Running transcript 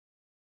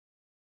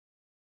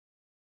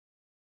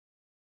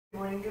Good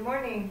morning, good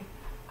morning.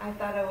 I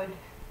thought I would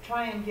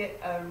try and get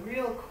a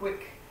real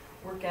quick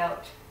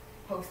workout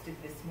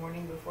posted this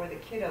morning before the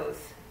kiddos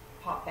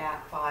pop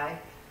back by.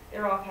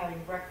 They're off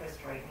having breakfast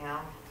right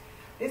now.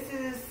 This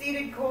is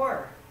seated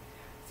core.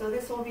 So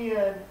this will be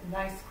a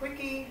nice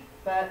quickie,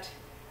 but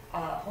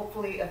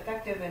hopefully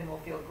effective and will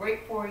feel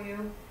great for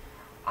you.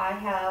 I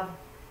have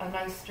a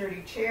nice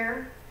sturdy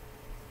chair,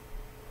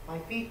 my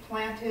feet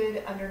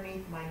planted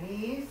underneath my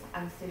knees.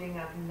 I'm sitting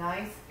up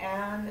nice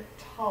and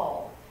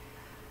tall.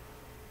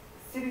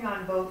 Sitting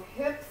on both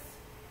hips,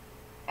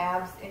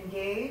 abs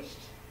engaged,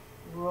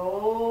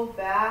 rolled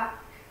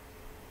back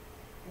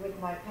with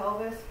my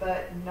pelvis,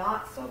 but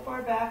not so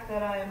far back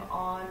that I am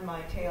on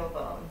my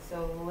tailbone.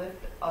 So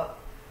lift up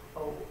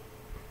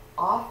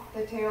off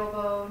the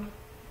tailbone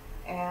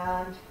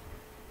and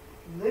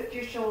lift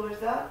your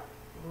shoulders up,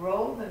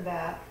 roll them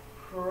back,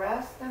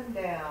 press them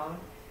down.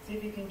 See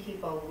if you can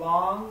keep a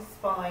long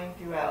spine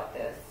throughout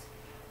this.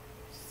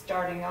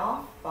 Starting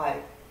off by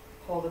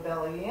pull the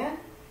belly in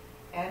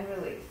and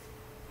release.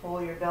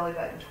 Pull your belly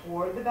button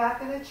toward the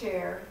back of the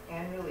chair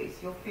and release.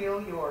 You'll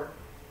feel your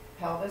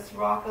pelvis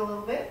rock a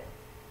little bit.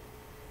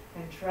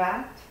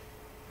 Contract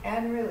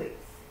and release.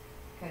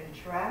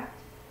 Contract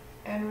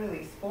and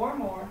release. 4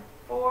 more.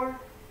 4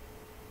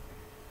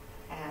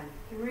 and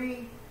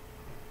 3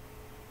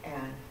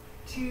 and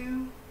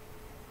 2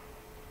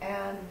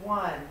 and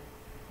 1.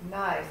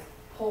 Nice.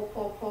 Pull,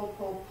 pull, pull,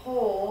 pull,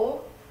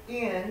 pull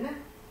in.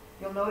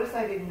 You'll notice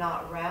I did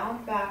not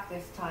round back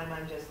this time.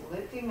 I'm just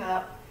lifting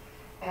up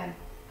and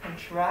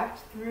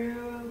contract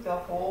through the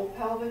whole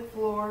pelvic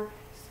floor,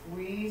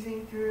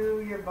 squeezing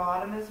through your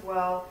bottom as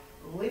well,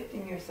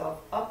 lifting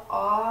yourself up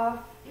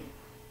off,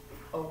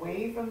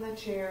 away from the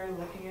chair,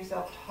 lifting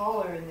yourself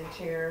taller in the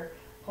chair.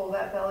 Pull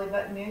that belly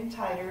button in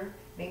tighter.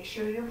 Make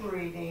sure you're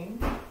breathing.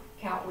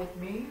 Count with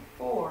me.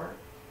 4,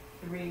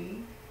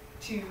 3,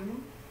 2,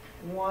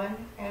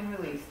 1, and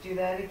release. Do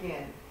that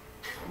again.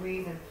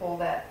 Squeeze and pull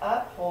that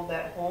up. Hold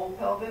that whole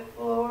pelvic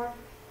floor.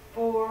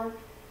 4,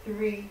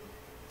 3,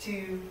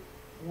 2,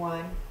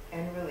 1,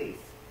 and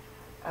release.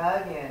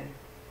 Again.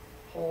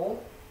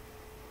 Pull.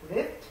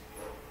 Lift.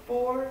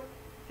 4,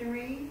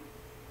 3,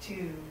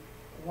 2,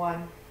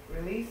 1.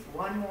 Release.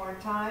 One more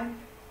time.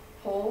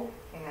 Pull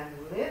and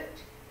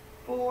lift.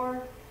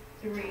 4,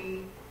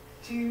 3,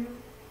 2,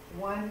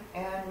 1,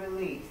 and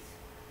release.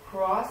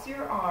 Cross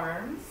your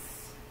arms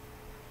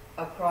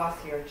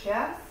across your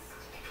chest.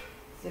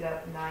 Sit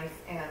up nice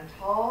and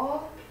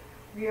tall.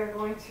 We are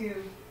going to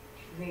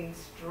lean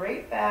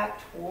straight back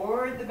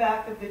toward the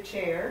back of the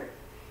chair.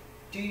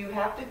 Do you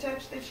have to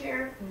touch the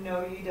chair?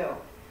 No, you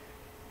don't.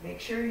 Make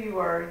sure you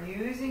are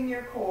using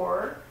your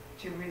core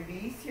to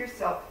release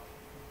yourself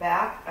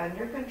back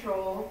under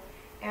control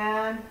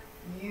and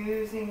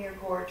using your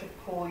core to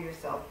pull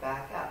yourself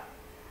back up.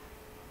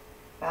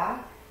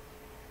 Back,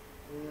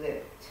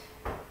 lift.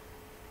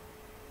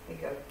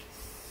 Think of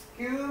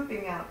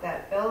scooping out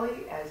that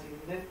belly as you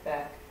lift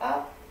back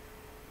up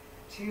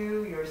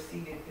to your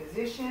seated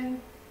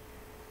position.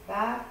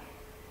 Back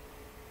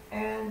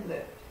and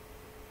lift.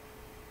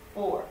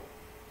 4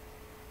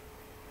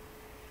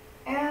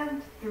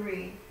 and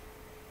 3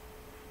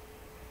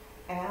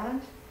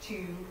 and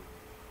 2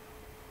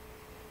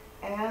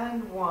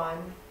 and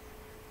 1.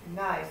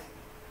 Nice.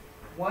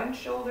 One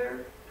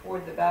shoulder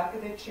toward the back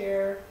of the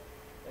chair.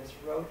 Let's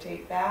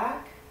rotate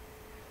back.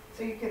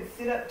 So you can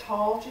sit up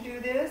tall to do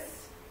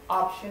this,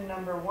 option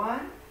number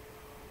 1,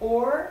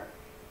 or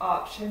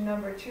option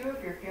number 2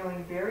 if you're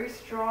feeling very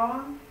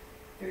strong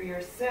through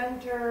your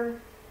center,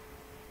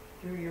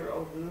 through your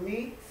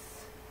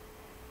obliques.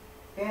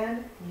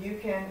 And you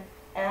can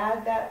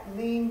add that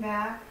lean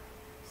back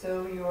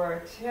so you are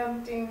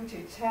attempting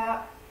to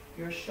tap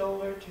your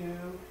shoulder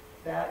to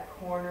that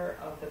corner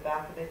of the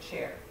back of the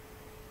chair.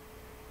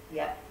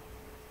 Yep.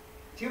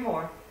 2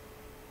 more.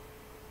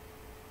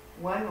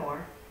 1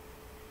 more.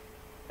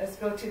 Let's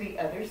go to the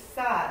other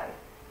side.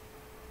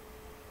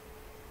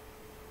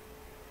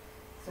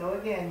 So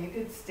again, you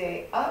could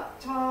stay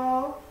up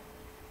tall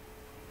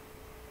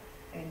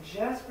and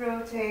just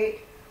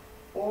rotate,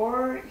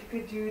 or you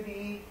could do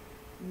the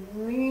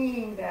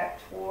lean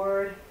back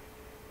toward,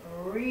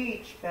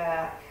 reach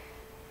back.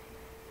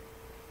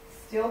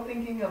 Still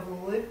thinking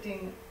of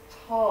lifting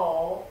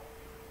tall.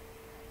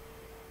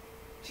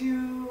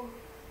 2,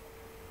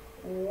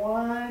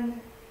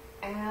 1,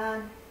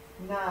 and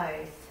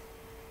nice.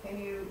 And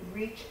you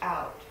reach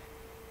out,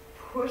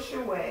 push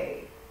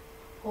away,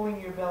 pulling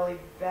your belly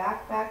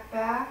back, back,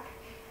 back,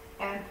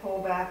 and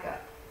pull back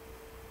up.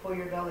 Pull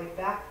your belly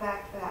back,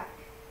 back, back,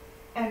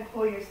 and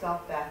pull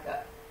yourself back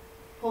up.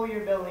 Pull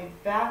your belly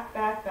back,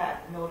 back,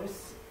 back.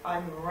 Notice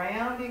I'm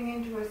rounding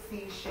into a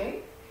C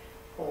shape.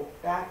 Pull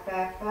back,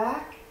 back,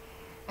 back,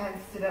 and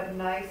sit up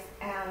nice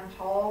and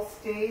tall.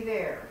 Stay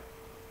there.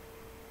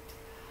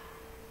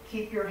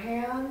 Keep your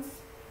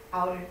hands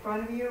out in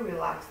front of you.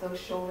 Relax those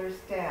shoulders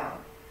down.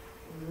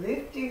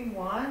 Lifting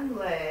one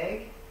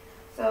leg.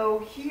 So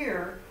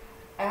here,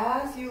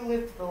 as you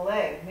lift the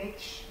leg,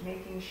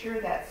 making sure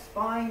that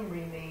spine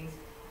remains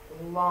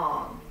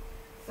long.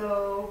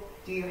 So,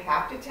 do you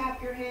have to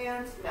tap your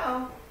hands?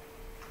 No,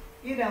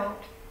 you don't.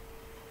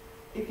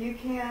 If you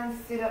can,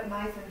 sit up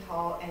nice and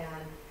tall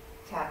and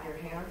tap your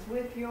hands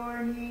with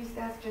your knees,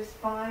 that's just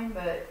fine,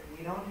 but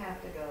you don't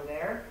have to go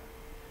there.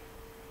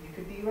 You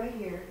could be right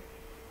here.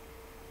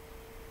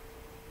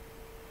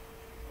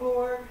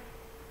 4,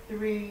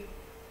 3,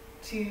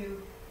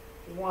 2,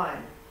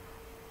 1.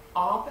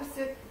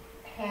 Opposite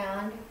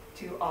hand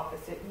to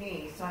opposite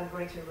knee. So I'm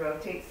going to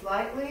rotate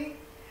slightly.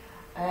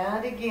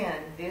 And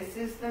again, this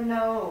is the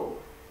no.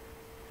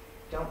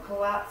 Don't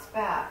collapse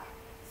back.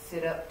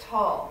 Sit up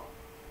tall.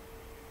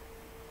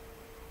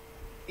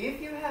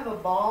 If you have a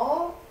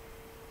ball,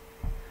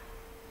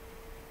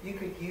 you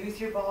could use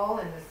your ball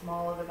in the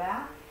small of the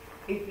back.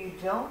 If you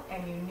don't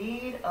and you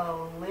need a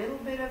little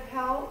bit of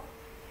help,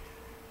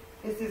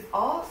 this is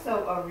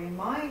also a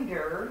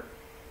reminder,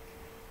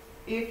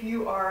 if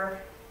you are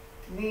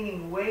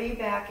leaning way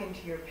back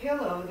into your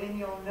pillow, then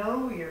you'll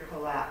know you're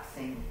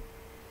collapsing.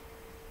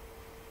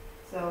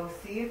 So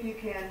see if you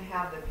can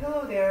have the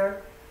pillow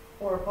there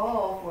or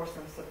ball for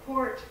some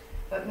support,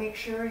 but make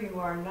sure you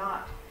are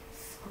not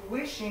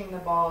squishing the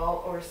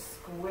ball or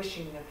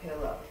squishing the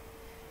pillow.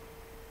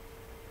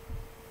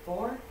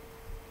 4,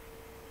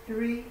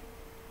 3,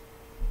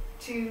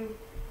 2,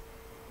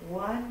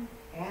 1,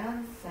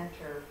 and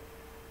center.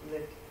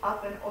 Lift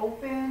up and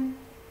open.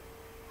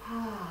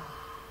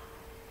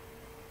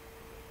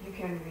 You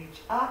can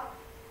reach up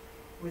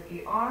with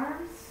the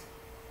arms,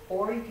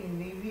 or you can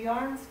leave the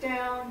arms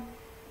down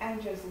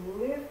and just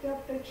lift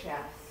up the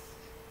chest.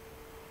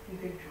 You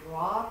could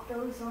drop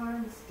those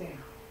arms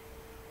down.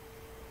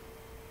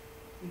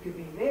 You could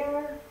be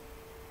there,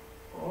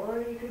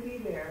 or you could be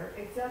there.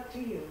 It's up to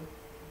you.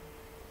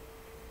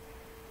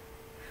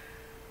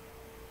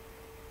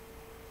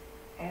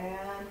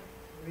 And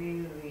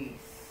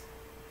release.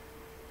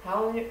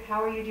 How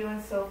are you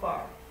doing so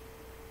far?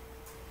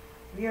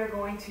 We are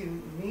going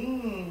to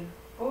lean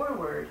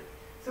forward.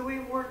 So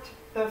we've worked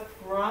the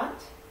front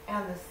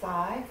and the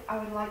sides. I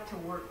would like to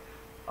work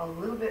a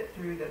little bit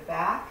through the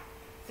back.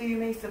 So you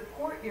may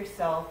support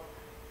yourself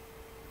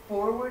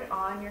forward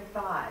on your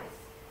thighs.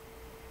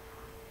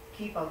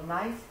 Keep a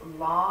nice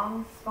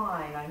long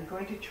spine. I'm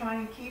going to try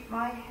and keep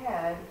my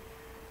head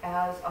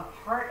as a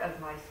part of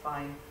my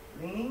spine,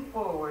 leaning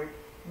forward.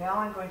 Now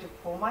I'm going to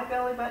pull my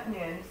belly button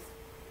in,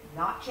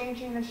 not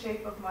changing the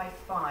shape of my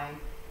spine,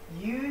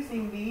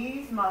 using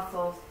these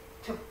muscles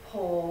to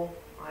pull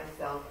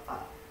myself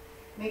up.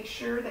 Make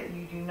sure that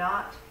you do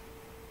not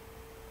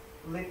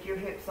lift your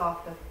hips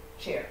off the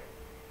chair.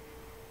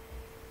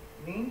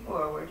 Lean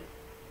forward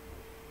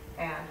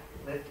and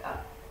lift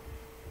up.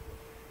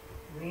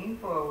 Lean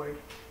forward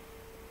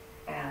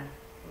and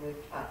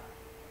lift up.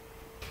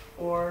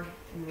 Or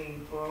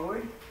lean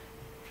forward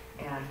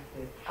and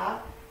lift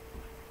up.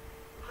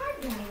 Hi,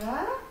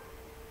 Bella.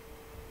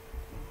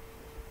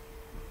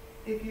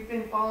 If you've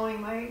been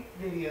following my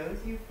videos,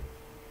 you've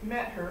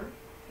met her.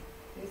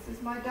 This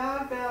is my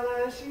dog,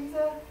 Bella. She's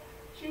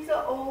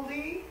a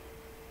oldie,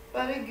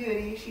 but a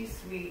goodie. She's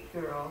a sweet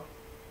girl.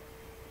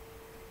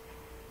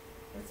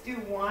 Let's do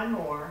one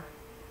more,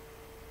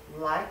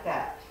 like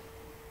that.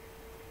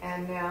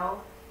 And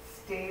now,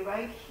 stay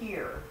right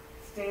here.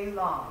 Stay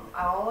long.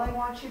 All I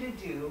want you to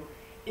do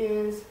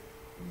is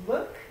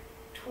look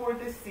toward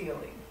the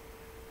ceiling,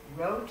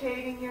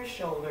 rotating your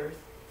shoulders.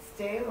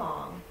 Stay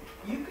long.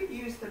 You could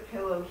use the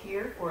pillow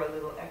here for a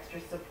little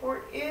extra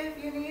support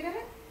if you need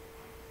it.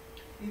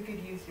 You could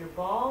use your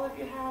ball if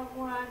you have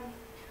one,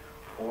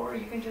 or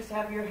you can just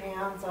have your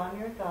hands on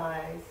your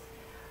thighs.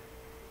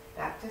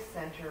 Back to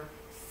center,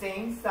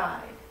 same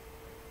side.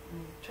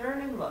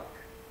 Turn and look.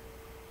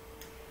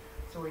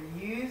 So we're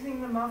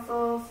using the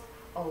muscles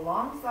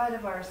alongside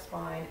of our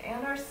spine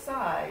and our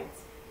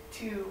sides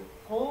to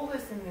hold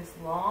us in this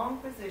long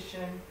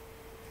position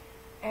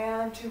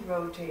and to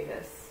rotate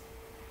us.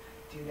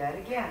 Do that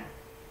again.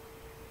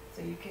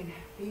 So you can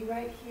be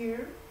right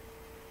here,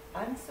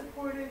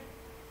 unsupported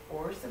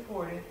or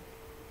supported.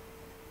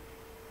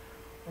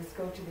 Let's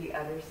go to the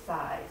other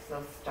side.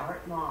 So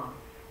start long.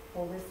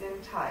 Pull this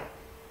in tight.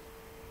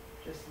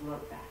 Just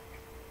look back.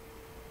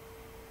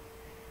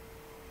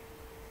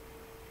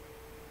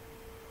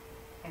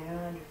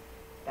 And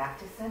back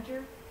to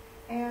center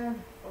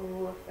and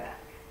look back.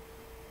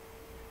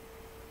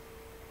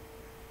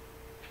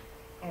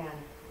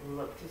 And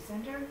look to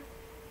center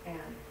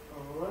and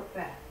look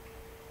back.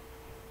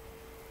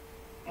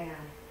 And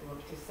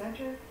look to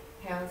center.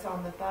 Hands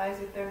on the thighs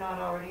if they're not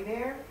already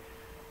there.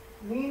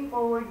 Lean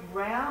forward,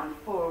 round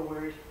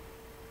forward.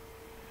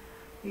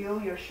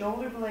 Feel your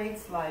shoulder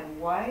blades slide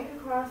wide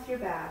across your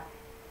back.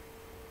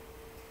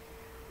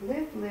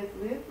 Lift, lift,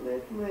 lift,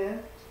 lift,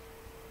 lift.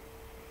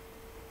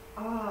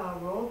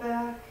 Roll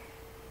back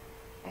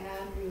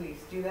and release.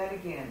 Do that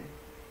again.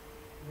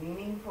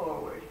 Leaning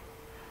forward.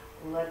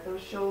 Let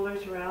those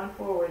shoulders round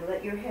forward.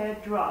 Let your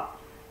head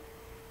drop.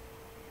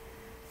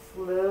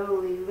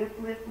 Slowly lift,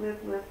 lift,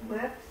 lift, lift,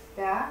 lift.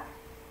 Stack.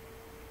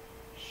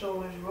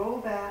 Shoulders roll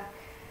back.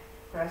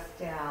 Press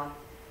down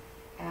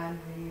and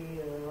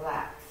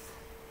relax.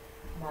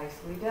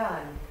 Nicely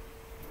done.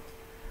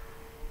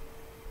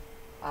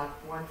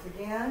 Up once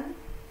again,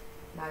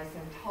 nice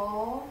and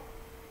tall,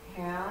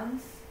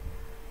 hands,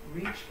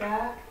 reach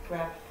back,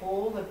 grab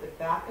hold of the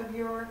back of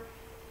your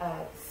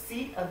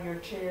seat of your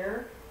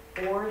chair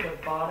or the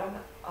bottom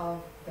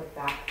of the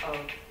back of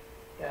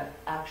the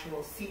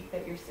actual seat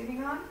that you're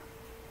sitting on,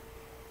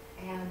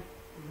 and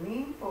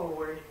lean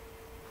forward,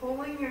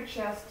 pulling your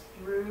chest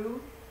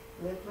through,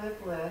 lift,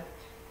 lift, lift.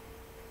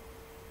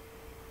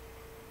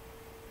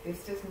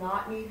 This does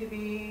not need to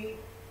be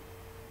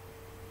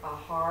a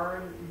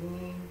hard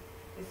lean.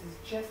 This is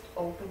just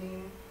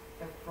opening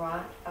the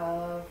front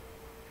of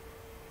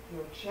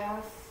your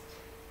chest.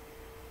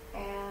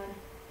 And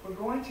we're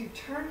going to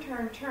turn,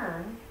 turn,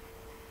 turn.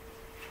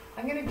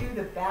 I'm going to do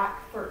the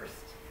back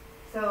first.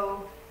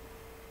 So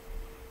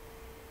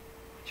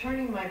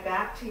turning my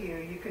back to you,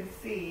 you can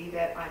see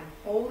that I'm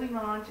holding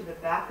on to the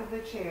back of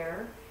the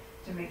chair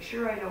to make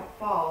sure I don't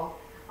fall.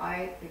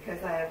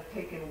 Because I have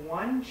taken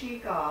one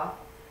cheek off,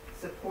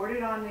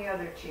 supported on the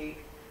other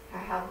cheek, I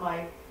have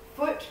my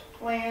foot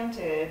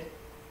planted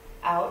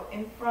out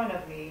in front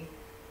of me.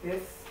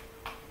 This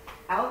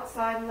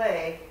outside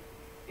leg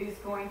is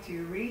going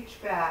to reach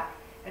back,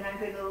 and I'm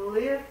going to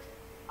lift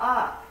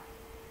up.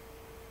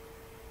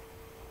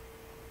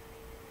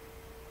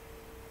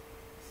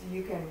 So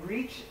you can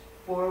reach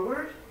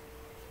forward,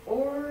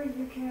 or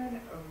you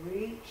can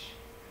reach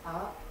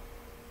up.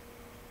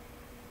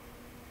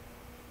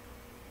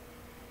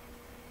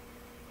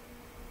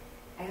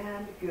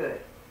 And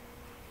good.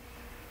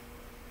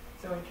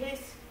 So in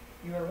case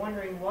you are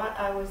wondering what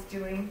I was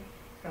doing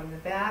from the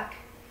back,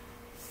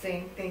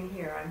 same thing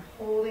here. I'm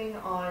holding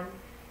on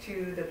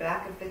to the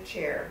back of the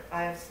chair.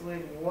 I have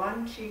slid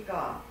one cheek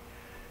off.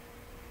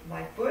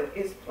 My foot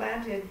is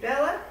planted.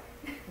 Bella,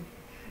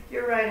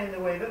 you're right in the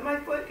way, but my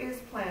foot is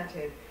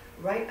planted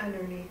right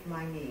underneath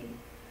my knee.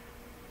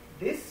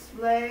 This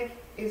leg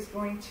is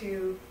going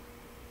to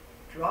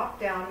drop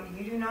down.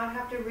 You do not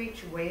have to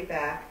reach way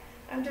back.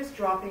 I'm just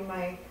dropping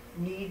my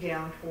knee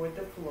down toward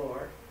the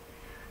floor.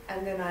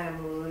 And then I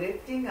am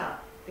lifting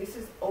up. This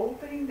is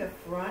opening the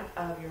front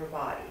of your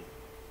body.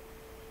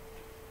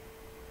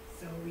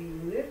 So we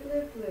lift,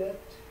 lift,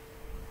 lift.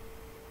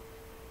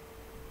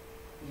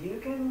 You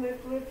can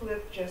lift, lift,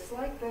 lift just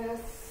like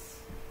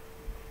this.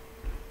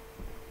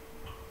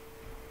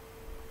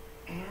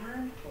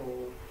 And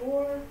hold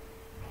 4,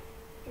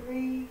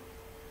 3,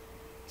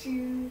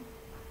 2,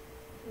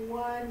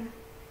 1.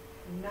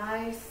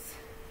 Nice.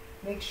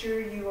 Make sure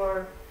you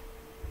are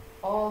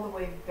all the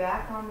way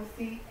back on the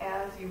seat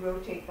as you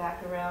rotate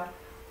back around.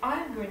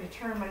 I'm going to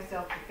turn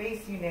myself to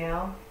face you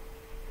now.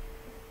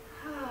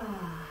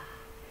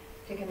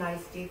 Take a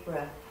nice deep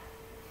breath.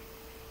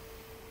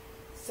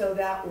 So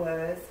that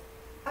was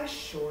a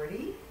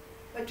shorty,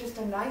 but just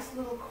a nice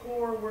little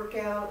core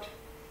workout.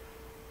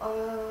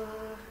 And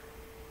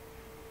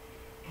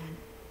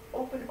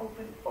open,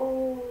 open,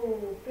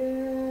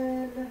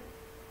 open.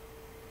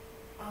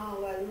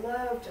 Oh, I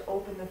love to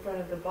open the front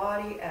of the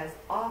body as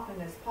often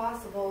as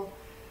possible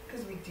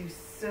because we do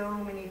so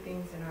many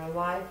things in our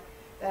life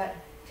that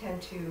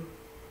tend to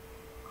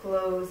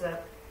close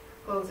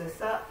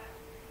us up.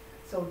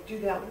 So do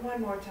that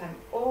one more time.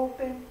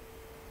 Open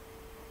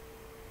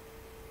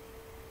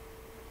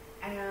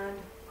and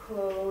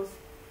close.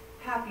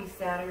 Happy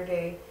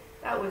Saturday.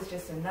 That was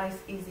just a nice,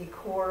 easy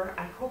core.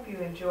 I hope you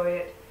enjoy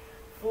it.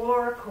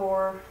 Floor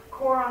core,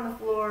 core on the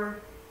floor,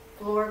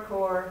 floor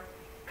core.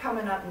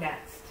 Coming up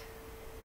next.